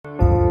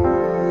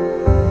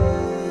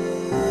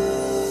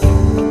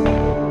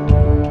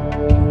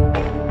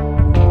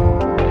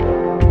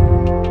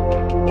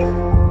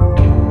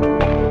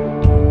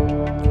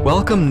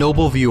Welcome,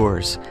 noble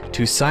viewers,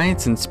 to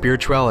Science and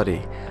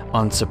Spirituality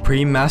on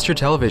Supreme Master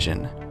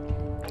Television.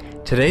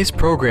 Today's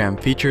program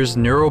features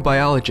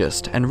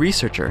neurobiologist and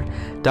researcher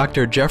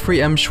Dr.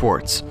 Jeffrey M.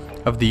 Schwartz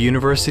of the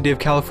University of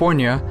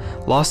California,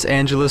 Los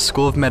Angeles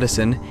School of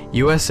Medicine,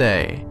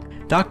 USA.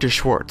 Dr.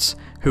 Schwartz,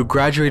 who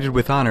graduated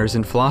with honors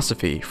in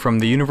philosophy from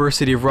the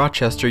University of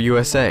Rochester,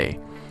 USA,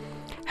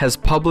 has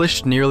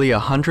published nearly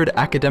 100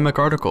 academic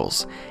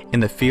articles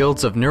in the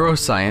fields of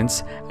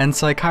neuroscience and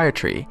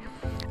psychiatry,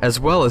 as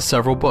well as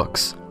several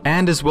books,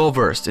 and is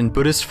well-versed in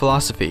Buddhist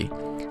philosophy,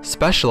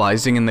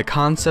 specializing in the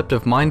concept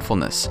of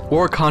mindfulness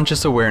or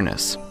conscious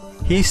awareness.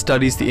 He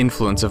studies the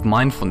influence of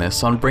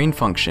mindfulness on brain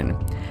function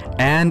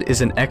and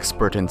is an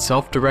expert in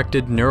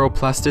self-directed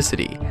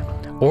neuroplasticity,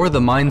 or the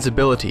mind's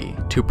ability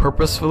to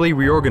purposefully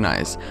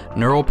reorganize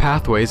neural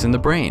pathways in the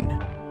brain.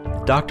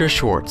 Dr.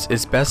 Schwartz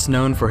is best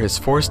known for his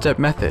four-step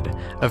method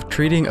of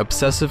treating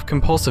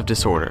obsessive-compulsive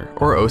disorder,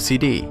 or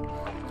OCD,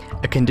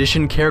 a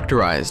condition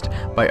characterized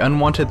by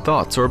unwanted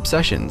thoughts or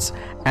obsessions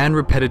and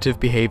repetitive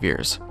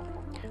behaviors.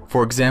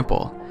 For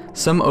example,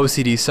 some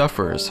OCD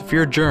sufferers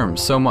fear germs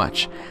so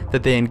much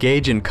that they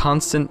engage in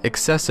constant,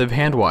 excessive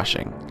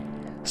hand-washing.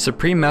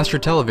 Supreme Master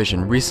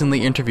Television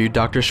recently interviewed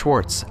Dr.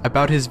 Schwartz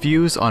about his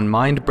views on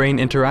mind-brain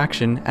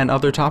interaction and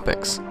other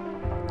topics.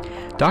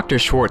 Dr.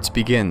 Schwartz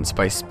begins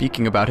by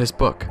speaking about his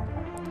book.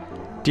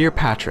 Dear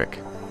Patrick,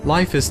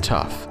 life is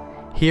tough.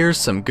 Here's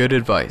some good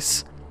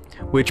advice,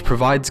 which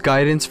provides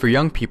guidance for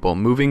young people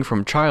moving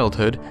from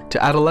childhood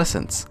to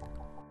adolescence.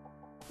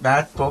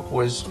 That book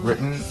was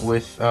written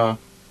with a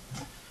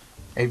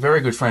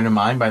very good friend of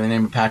mine by the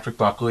name of Patrick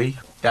Buckley.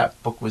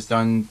 That book was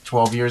done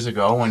 12 years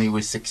ago when he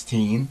was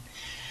 16.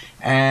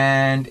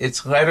 And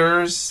it's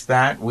letters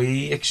that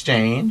we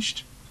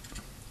exchanged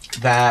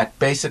that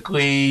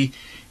basically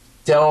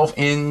delve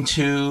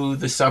into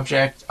the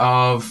subject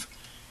of,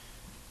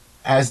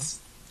 as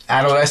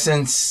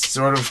adolescence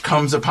sort of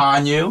comes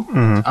upon you,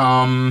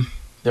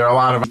 there are a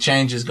lot of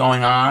changes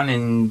going on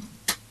in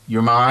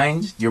your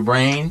mind, your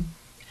brain.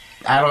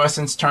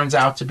 Adolescence turns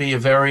out to be a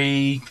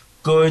very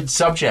good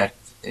subject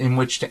in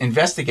which to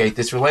investigate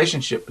this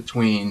relationship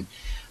between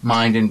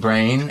mind and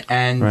brain.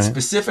 And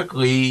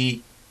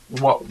specifically,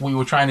 what we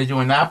were trying to do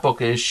in that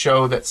book is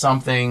show that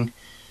something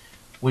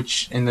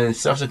which in the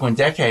subsequent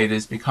decade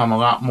has become a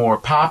lot more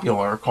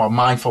popular, called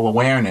mindful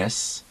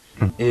awareness,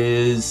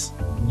 is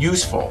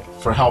useful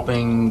for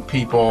helping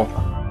people.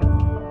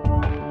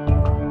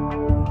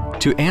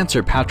 To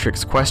answer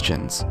Patrick's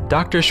questions,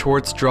 Dr.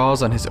 Schwartz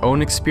draws on his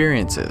own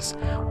experiences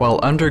while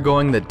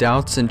undergoing the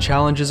doubts and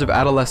challenges of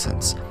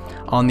adolescence,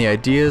 on the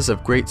ideas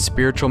of great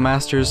spiritual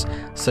masters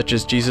such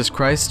as Jesus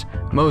Christ,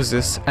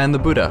 Moses, and the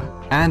Buddha,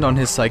 and on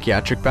his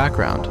psychiatric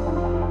background.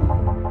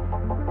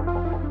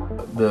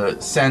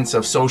 The sense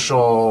of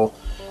social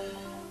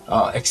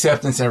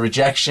acceptance and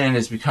rejection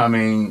is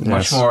becoming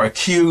much more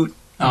acute.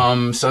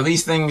 So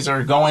these things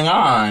are going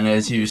on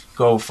as you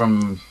go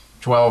from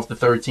 12 to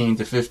 13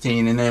 to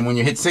 15, and then when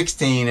you hit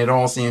 16, it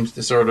all seems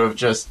to sort of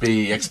just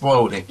be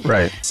exploding.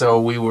 Right.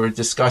 So we were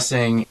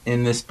discussing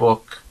in this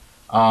book,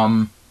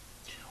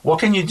 what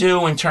can you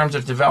do in terms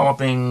of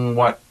developing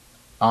what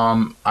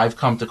I've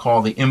come to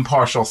call the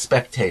impartial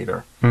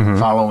spectator,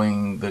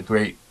 following the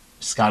great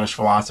Scottish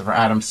philosopher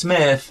Adam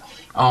Smith.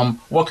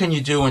 What can you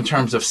do in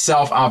terms of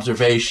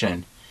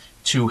self-observation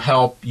to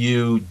help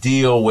you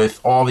deal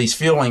with all these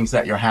feelings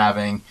that you're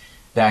having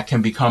that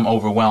can become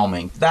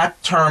overwhelming?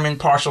 That term,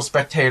 impartial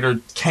spectator,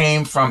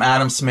 came from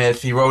Adam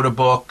Smith. He wrote a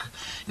book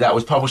that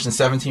was published in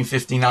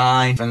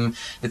 1759, and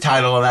the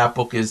title of that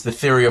book is The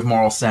Theory of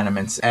Moral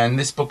Sentiments. And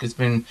this book has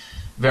been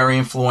very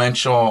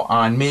influential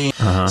on me.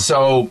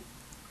 So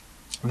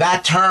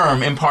that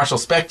term, impartial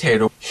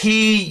spectator,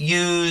 he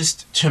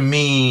used to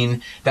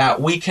mean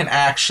that we can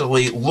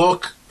actually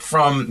look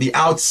from the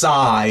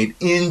outside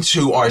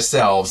into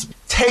ourselves,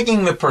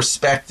 taking the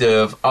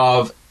perspective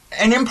of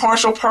an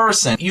impartial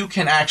person. You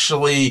can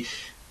actually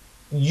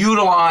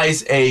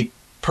utilize a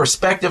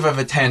perspective of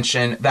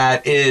attention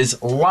that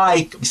is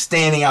like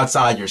standing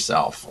outside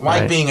yourself,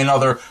 like being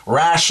another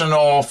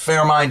rational,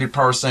 fair-minded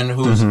person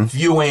who's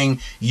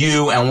viewing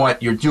you and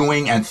what you're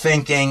doing and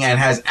thinking and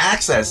has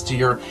access to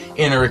your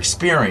inner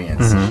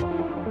experience.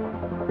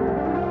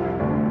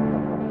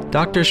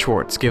 Dr.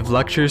 Schwartz gives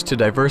lectures to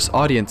diverse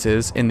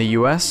audiences in the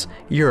US,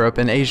 Europe,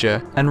 and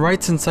Asia, and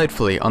writes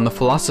insightfully on the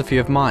philosophy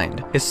of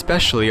mind,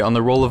 especially on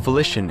the role of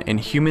volition in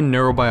human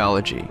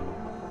neurobiology.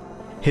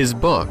 His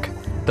book,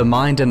 The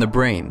Mind and the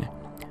Brain,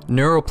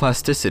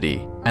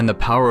 Neuroplasticity and the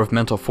Power of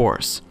Mental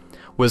Force,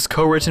 was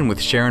co-written with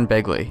Sharon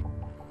Begley,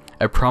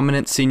 a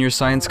prominent senior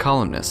science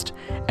columnist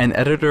and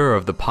editor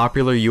of the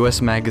popular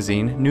US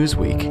magazine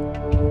Newsweek.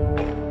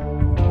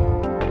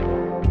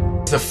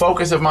 The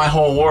focus of my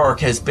whole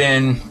work has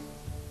been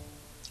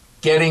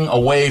getting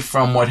away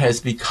from what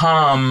has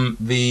become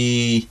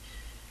the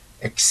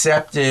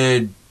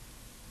accepted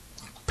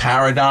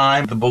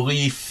paradigm, the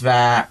belief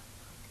that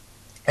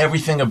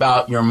everything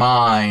about your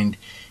mind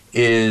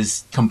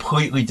is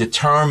completely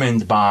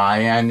determined by,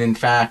 and in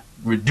fact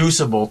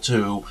reducible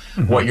to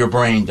what your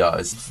brain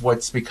does.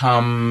 What's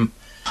become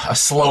a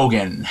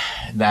slogan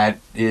that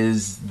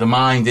is, the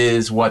mind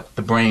is what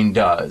the brain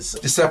does.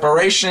 The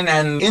separation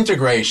and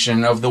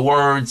integration of the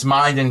words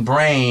mind and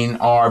brain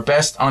are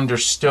best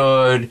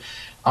understood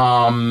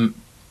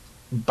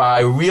by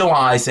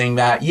realizing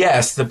that,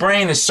 yes, the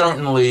brain is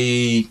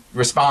certainly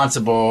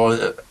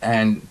responsible,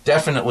 and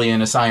definitely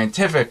in a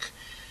scientific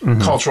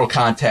cultural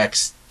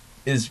context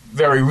is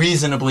very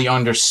reasonably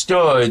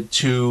understood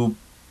to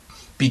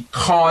be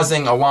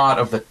causing a lot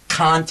of the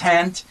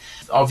content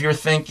of your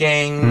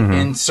thinking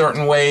in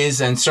certain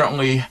ways, and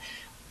certainly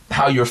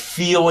how you're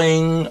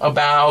feeling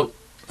about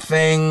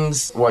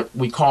things, what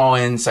we call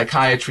in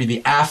psychiatry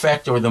the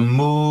affect or the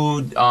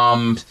mood,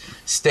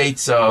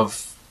 states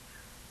of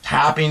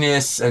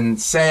happiness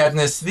and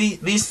sadness.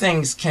 These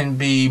things can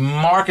be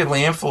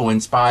markedly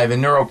influenced by the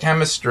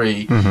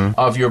neurochemistry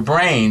of your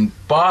brain,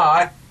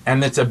 but,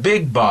 and it's a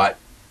big but,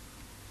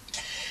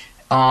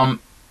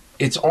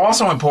 it's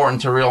also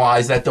important to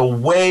realize that the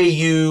way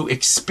you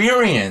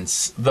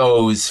experience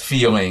those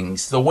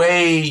feelings, the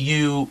way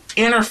you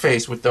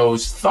interface with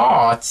those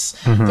thoughts,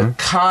 the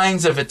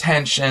kinds of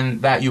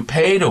attention that you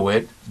pay to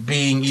it,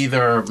 being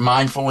either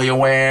mindfully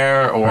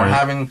aware or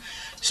having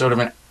sort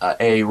of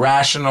a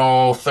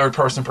rational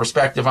third-person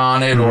perspective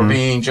on it, or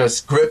being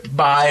just gripped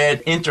by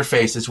it,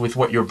 interfaces with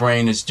what your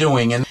brain is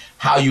doing, and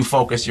how you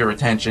focus your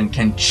attention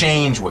can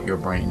change what your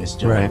brain is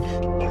doing.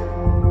 Right.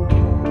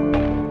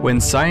 When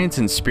Science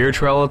and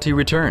Spirituality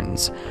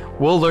returns,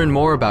 we'll learn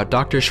more about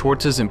Dr.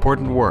 Schwartz's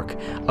important work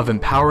of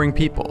empowering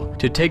people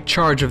to take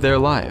charge of their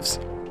lives.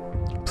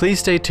 Please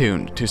stay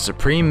tuned to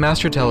Supreme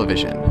Master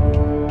Television.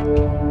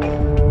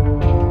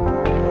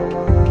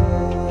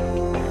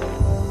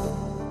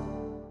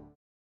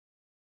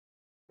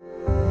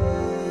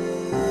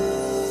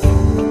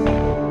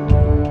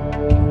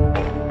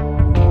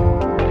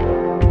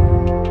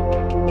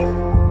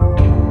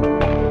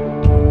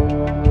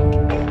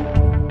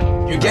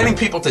 Getting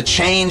people to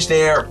change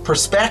their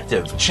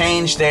perspective,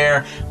 change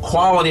their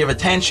quality of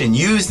attention,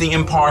 use the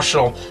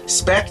impartial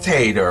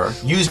spectator,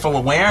 useful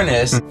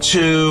awareness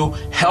to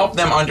help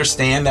them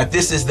understand that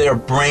this is their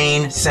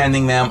brain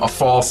sending them a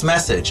false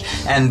message.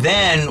 And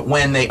then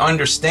when they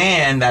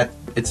understand that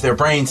it's their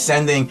brain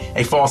sending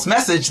a false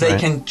message, they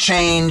can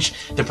change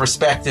the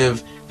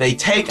perspective they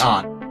take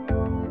on.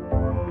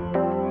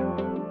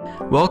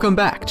 Welcome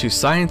back to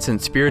Science and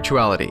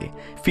Spirituality,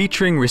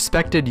 featuring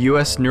respected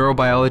U.S.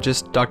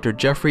 neurobiologist Dr.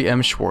 Jeffrey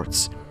M.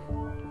 Schwartz.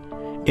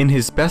 In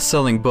his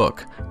best-selling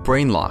book,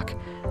 Brain Lock: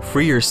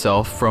 Free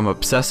Yourself from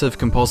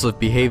Obsessive-Compulsive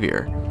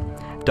Behavior,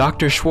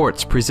 Dr.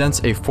 Schwartz presents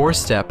a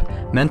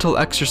 4-step mental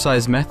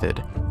exercise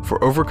method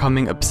for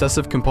overcoming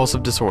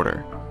obsessive-compulsive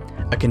disorder,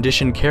 a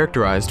condition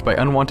characterized by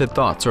unwanted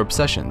thoughts or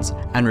obsessions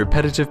and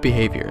repetitive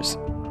behaviors.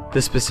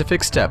 The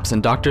specific steps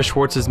in Dr.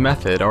 Schwartz's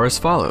method are as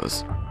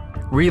follows: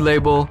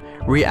 relabel,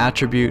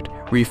 reattribute,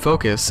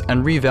 refocus,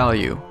 and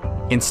revalue.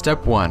 In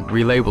step 1,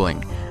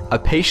 relabeling, a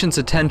patient's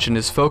attention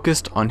is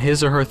focused on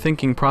his or her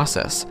thinking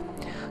process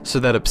so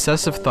that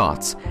obsessive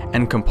thoughts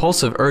and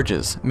compulsive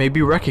urges may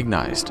be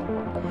recognized.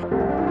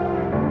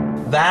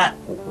 That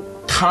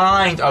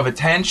kind of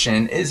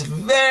attention is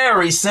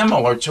very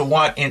similar to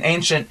what in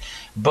ancient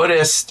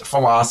Buddhist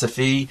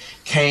philosophy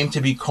came to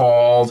be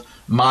called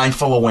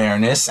mindful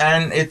awareness,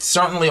 and it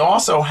certainly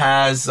also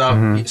has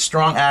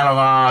strong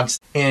analogs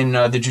in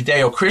the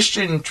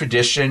Judeo-Christian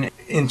tradition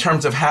in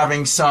terms of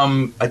having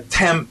some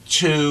attempt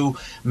to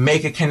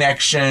make a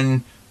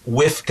connection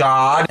with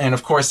God, and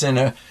of course in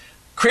a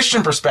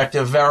Christian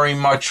perspective very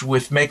much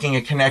with making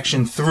a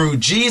connection through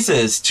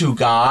Jesus to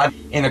God.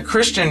 In a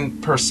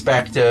Christian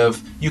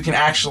perspective, you can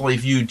actually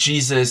view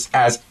Jesus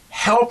as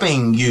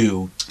helping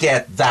you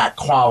get that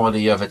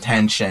quality of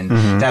attention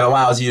that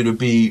allows you to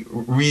be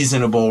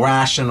reasonable,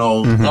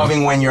 rational,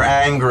 loving when you're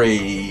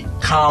angry,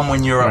 calm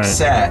when you're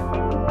upset.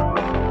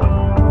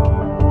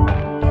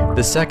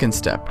 The second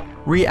step,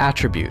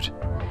 reattribute,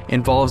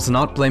 involves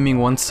not blaming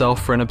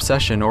oneself for an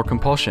obsession or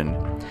compulsion,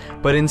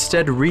 but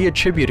instead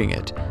reattributing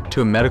it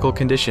to a medical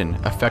condition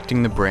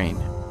affecting the brain.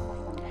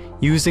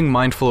 Using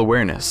mindful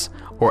awareness,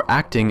 or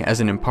acting as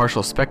an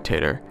impartial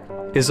spectator,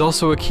 is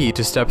also a key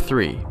to step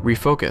 3,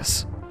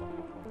 refocus.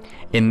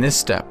 In this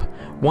step,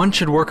 one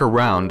should work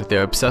around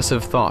the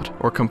obsessive thought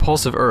or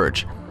compulsive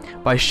urge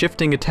by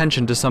shifting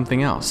attention to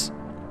something else.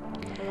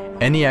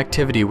 Any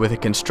activity with a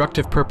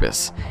constructive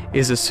purpose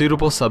is a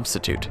suitable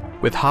substitute,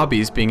 with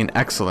hobbies being an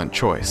excellent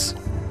choice.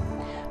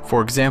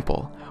 For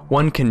example,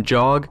 one can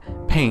jog,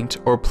 paint,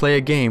 or play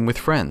a game with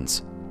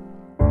friends.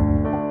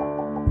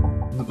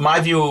 My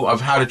view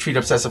of how to treat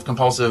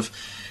obsessive-compulsive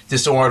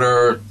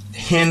disorder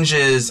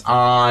hinges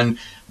on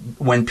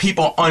when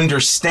people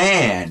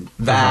understand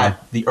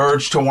that the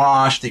urge to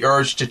wash, the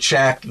urge to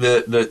check,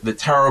 the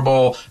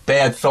terrible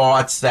bad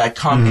thoughts that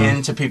come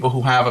into people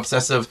who have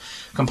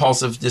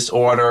obsessive-compulsive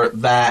disorder,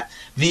 that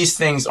these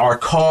things are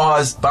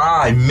caused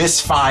by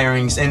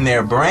misfirings in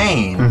their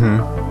brain.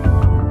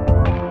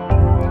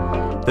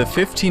 The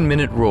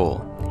 15-minute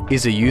rule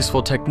is a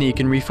useful technique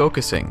in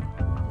refocusing.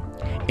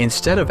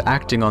 Instead of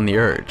acting on the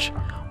urge,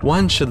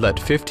 one should let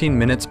 15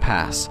 minutes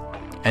pass,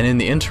 and in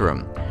the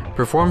interim,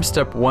 perform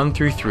step 1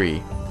 through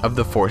 3 of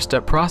the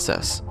 4-step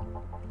process.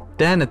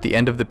 Then, at the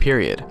end of the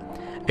period,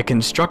 a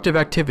constructive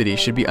activity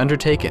should be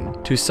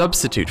undertaken to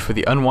substitute for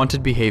the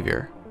unwanted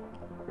behavior.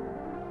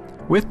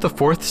 With the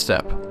 4th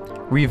step,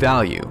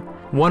 revalue,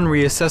 one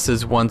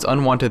reassesses one's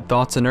unwanted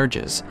thoughts and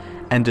urges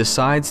and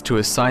decides to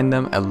assign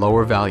them a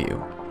lower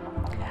value.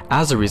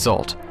 As a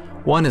result,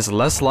 one is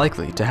less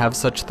likely to have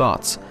such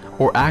thoughts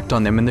or act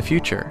on them in the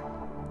future.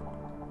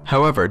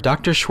 However,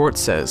 Dr.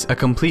 Schwartz says a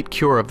complete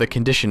cure of the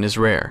condition is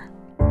rare.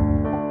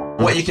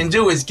 What you can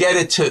do is get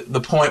it to the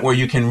point where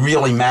you can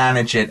really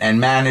manage it, and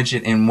manage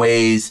it in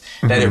ways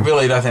that it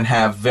really doesn't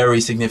have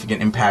very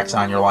significant impacts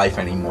on your life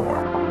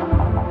anymore.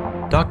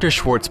 Dr.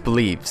 Schwartz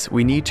believes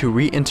we need to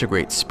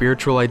reintegrate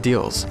spiritual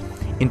ideals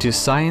into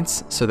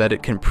science so that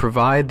it can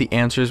provide the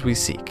answers we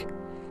seek.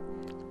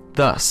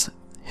 Thus,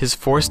 his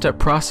 4-step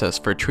process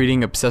for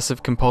treating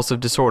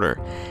obsessive-compulsive disorder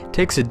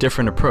takes a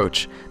different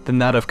approach than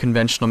that of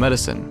conventional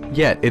medicine,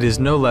 yet it is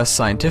no less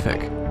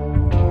scientific.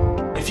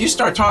 If you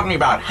start talking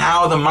about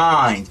how the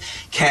mind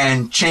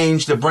can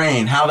change the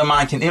brain, how the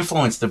mind can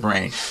influence the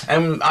brain,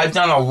 and I've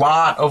done a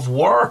lot of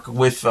work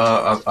with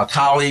a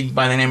colleague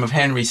by the name of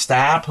Henry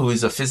Stapp, who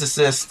is a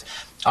physicist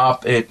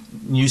up at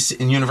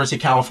University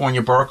of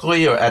California,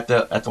 Berkeley, or at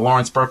the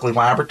Lawrence Berkeley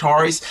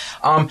Laboratories.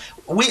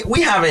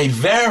 We have a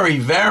very,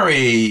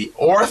 very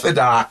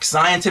orthodox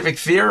scientific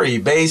theory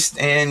based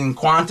in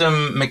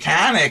quantum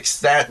mechanics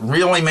that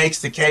really makes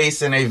the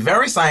case in a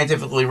very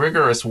scientifically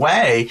rigorous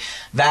way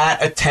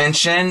that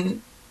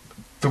attention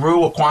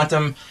through a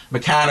quantum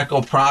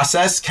mechanical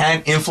process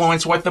can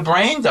influence what the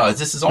brain does.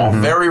 This is all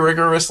very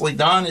rigorously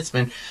done. It's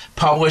been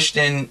published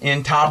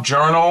in top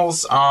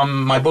journals.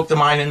 My book, The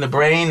Mind and the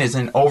Brain, is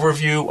an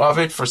overview of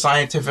it for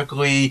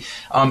scientifically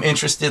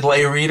interested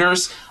lay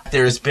readers.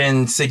 There's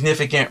been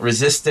significant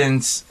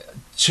resistance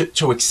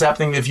to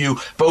accepting the view,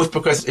 both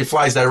because it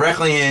flies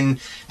directly in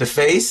the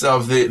face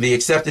of the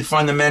accepted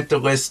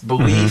fundamentalist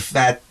belief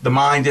that the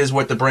mind is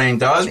what the brain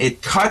does.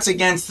 It cuts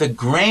against the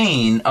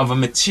grain of a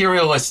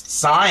materialist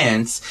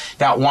science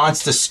that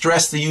wants to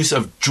stress the use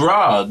of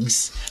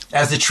drugs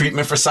as the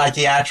treatment for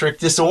psychiatric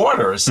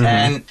disorders.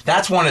 And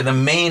that's one of the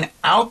main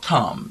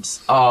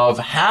outcomes of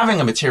having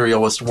a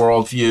materialist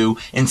worldview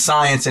in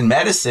science and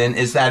medicine,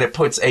 is that it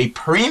puts a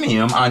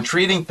premium on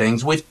treating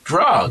things with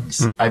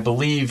drugs. I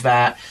believe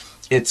that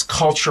it's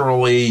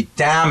culturally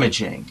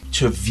damaging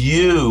to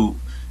view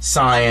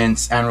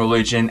science and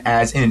religion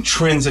as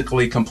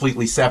intrinsically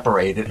completely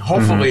separated.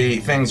 Hopefully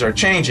things are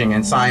changing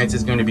and science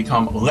is going to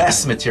become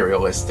less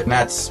materialistic. And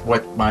that's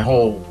what my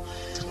whole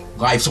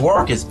life's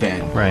work has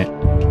been. Right.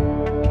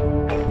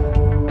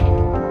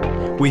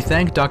 We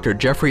thank Dr.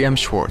 Jeffrey M.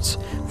 Schwartz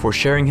for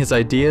sharing his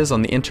ideas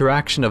on the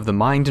interaction of the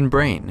mind and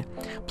brain,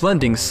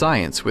 blending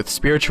science with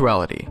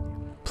spirituality.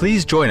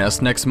 Please join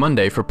us next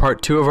Monday for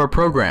part 2 of our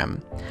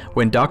program,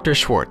 when Dr.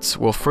 Schwartz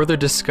will further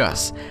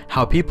discuss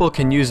how people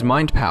can use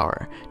mind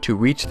power to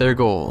reach their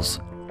goals.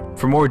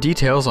 For more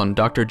details on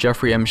Dr.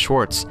 Jeffrey M.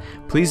 Schwartz,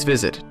 please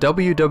visit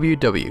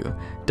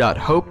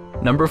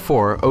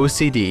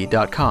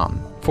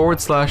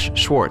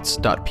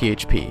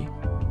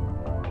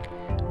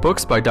www.hope4ocd.com/schwartz.php.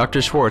 Books by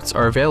Dr. Schwartz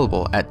are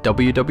available at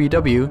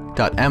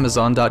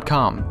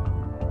www.amazon.com.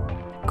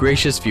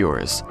 Gracious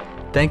viewers,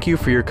 thank you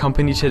for your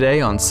company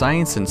today on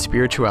Science and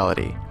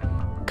Spirituality.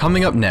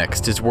 Coming up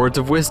next is Words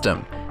of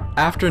Wisdom,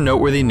 after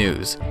noteworthy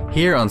news,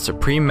 here on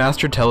Supreme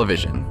Master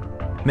Television.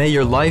 May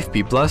your life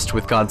be blessed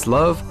with God's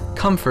love,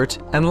 comfort,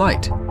 and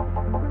light.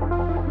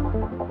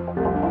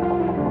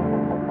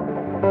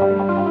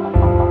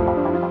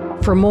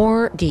 For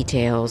more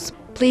details,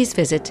 please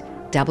visit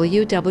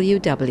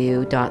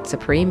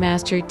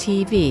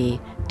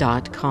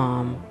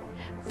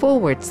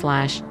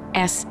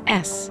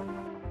www.suprememastertv.com/SS